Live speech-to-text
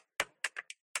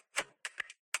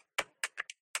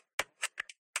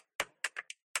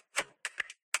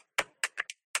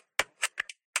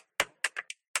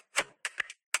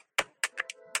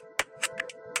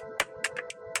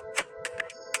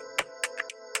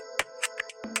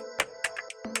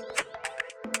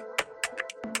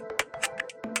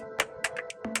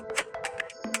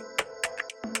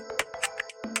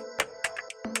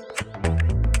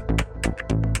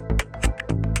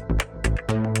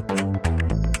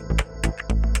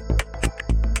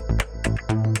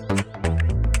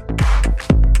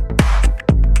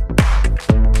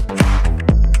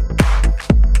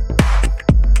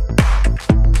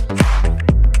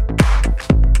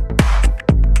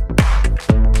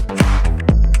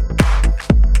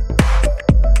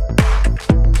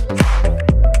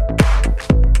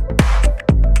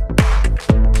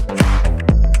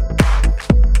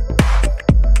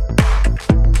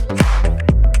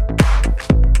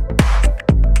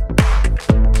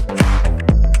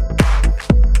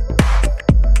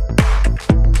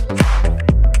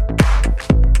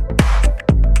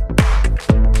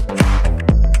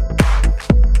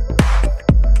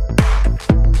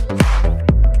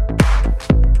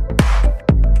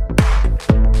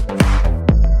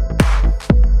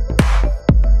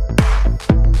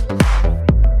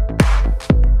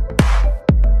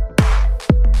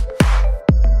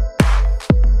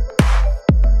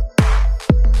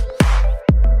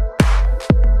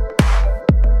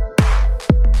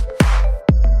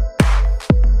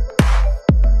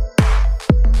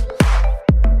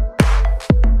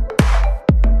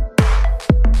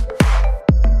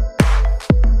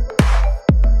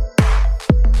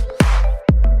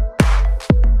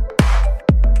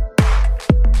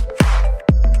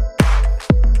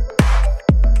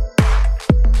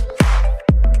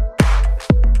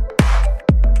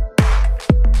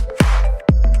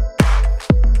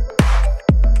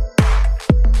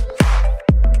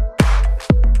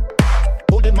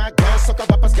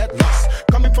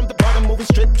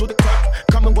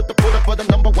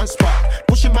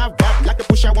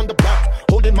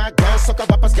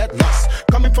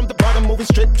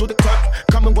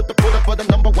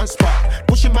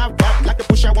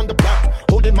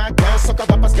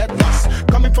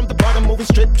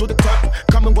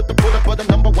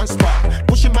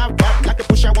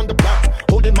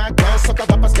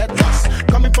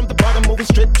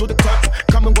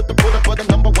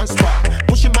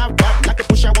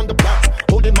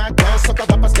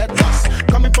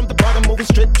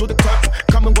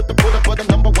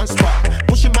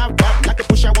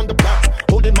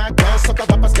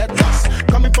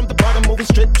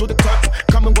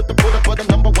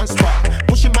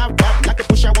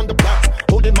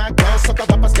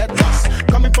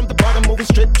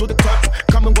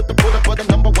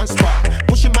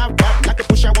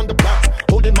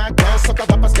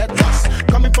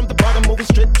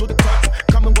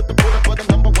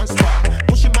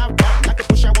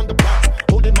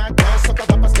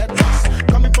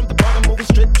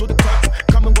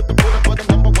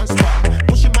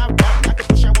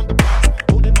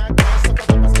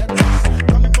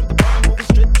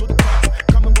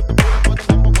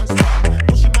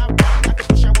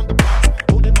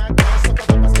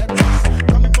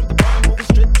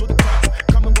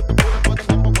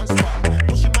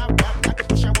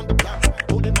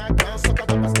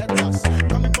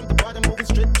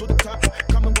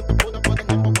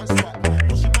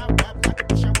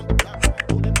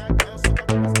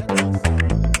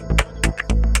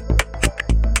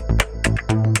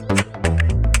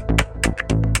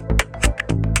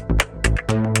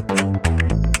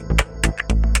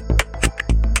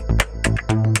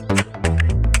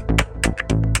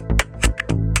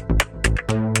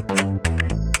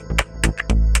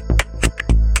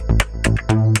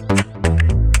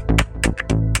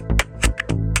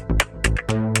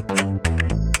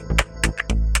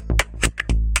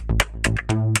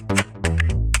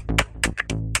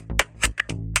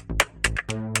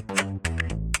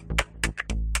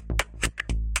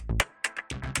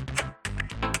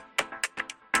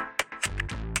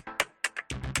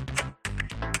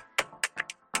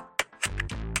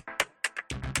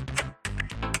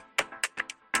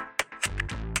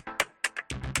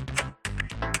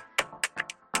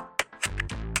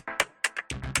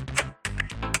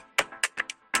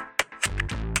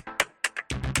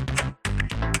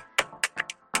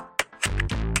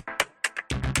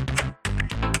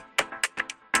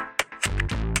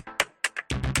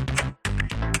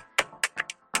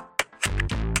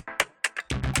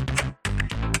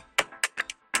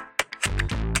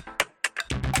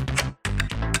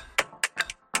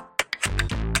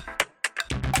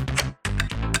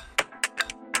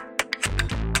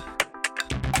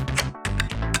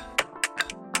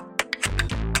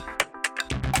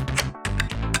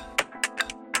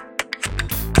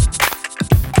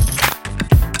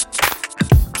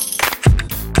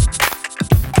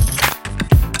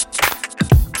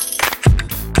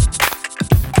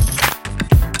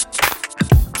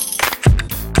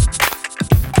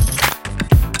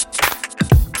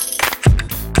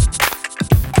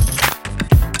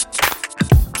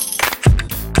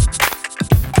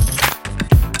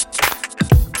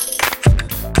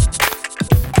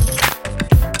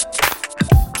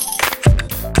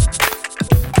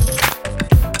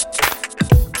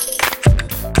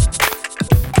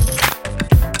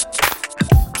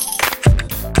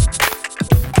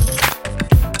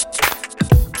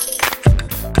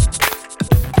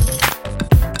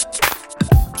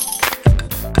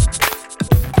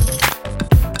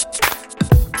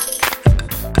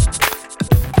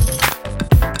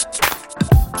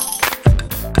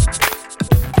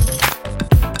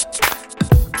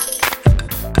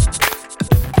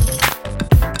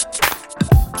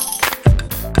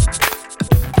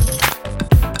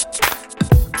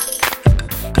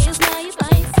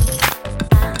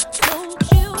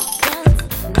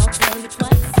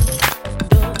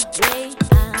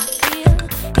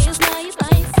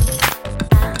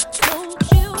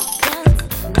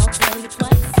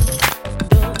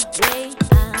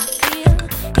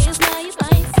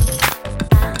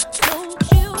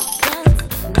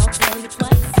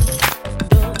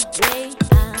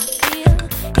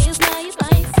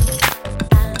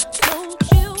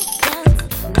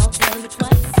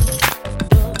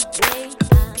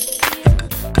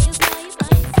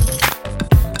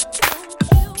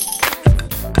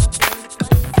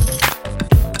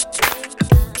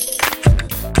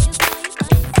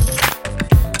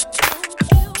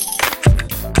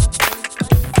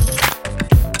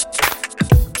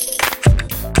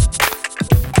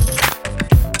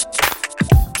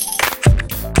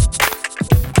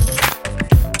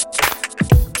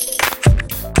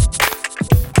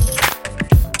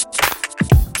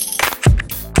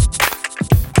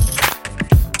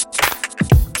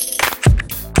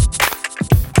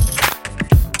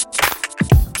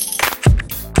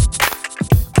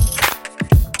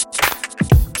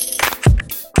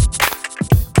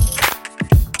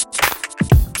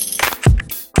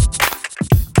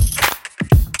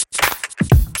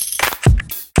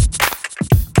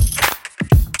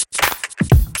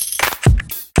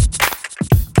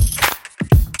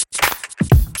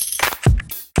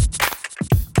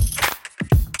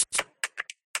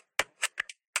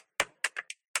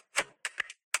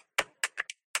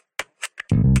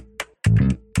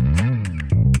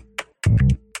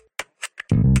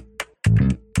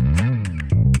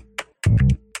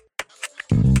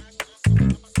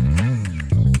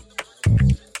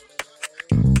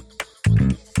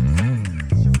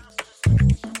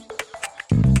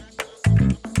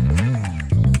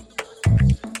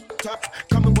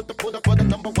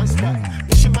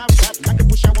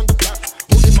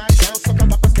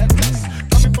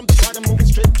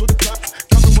straight to the top.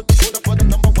 Coming with the quota for the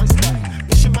number one spot.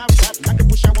 Pushing my rap like a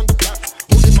push out on the block.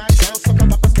 Holding my ground, sucker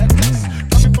rappers get lost.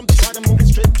 Coming from the bottom, moving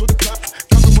straight to the top.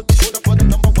 Coming with the quota for the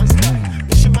number one spot.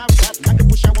 Pushing my rap like a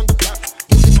push out on the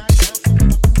block.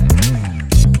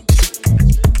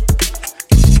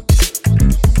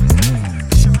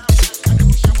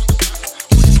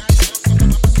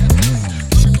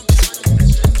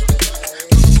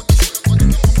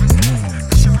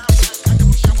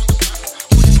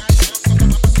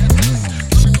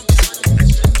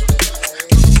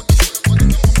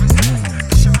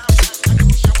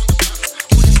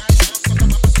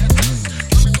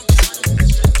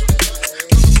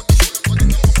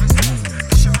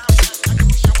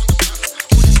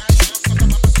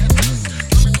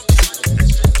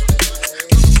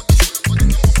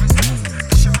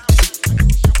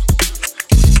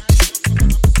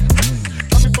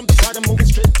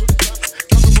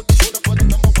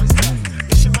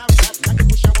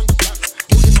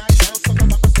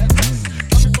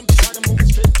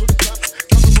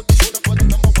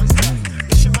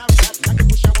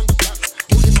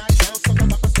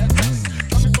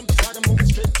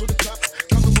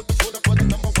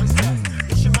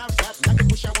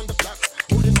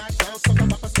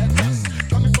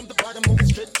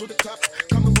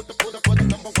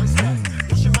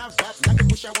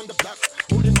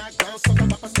 Holding my ground,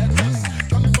 sucker rappers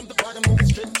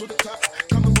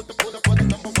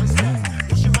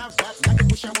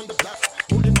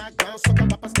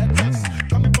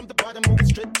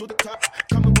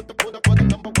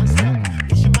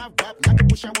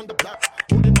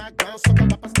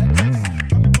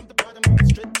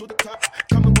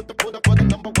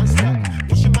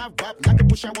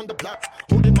on the block,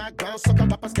 holding my ground, sucker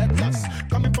rappers get lost.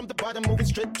 Coming from the bottom, moving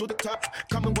straight to the top.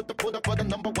 Coming with the quota for the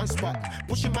number one spot.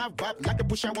 Pushing my rap like a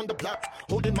push out on the block.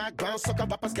 Holding my ground, sucker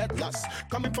rappers get lost.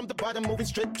 Coming from the bottom, moving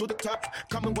straight to the top.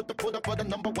 Coming with the quota for the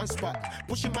number one spot.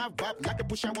 Pushing my rap like a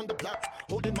push out on the block.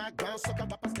 Holding my ground, sucker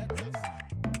rappers get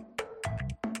lost.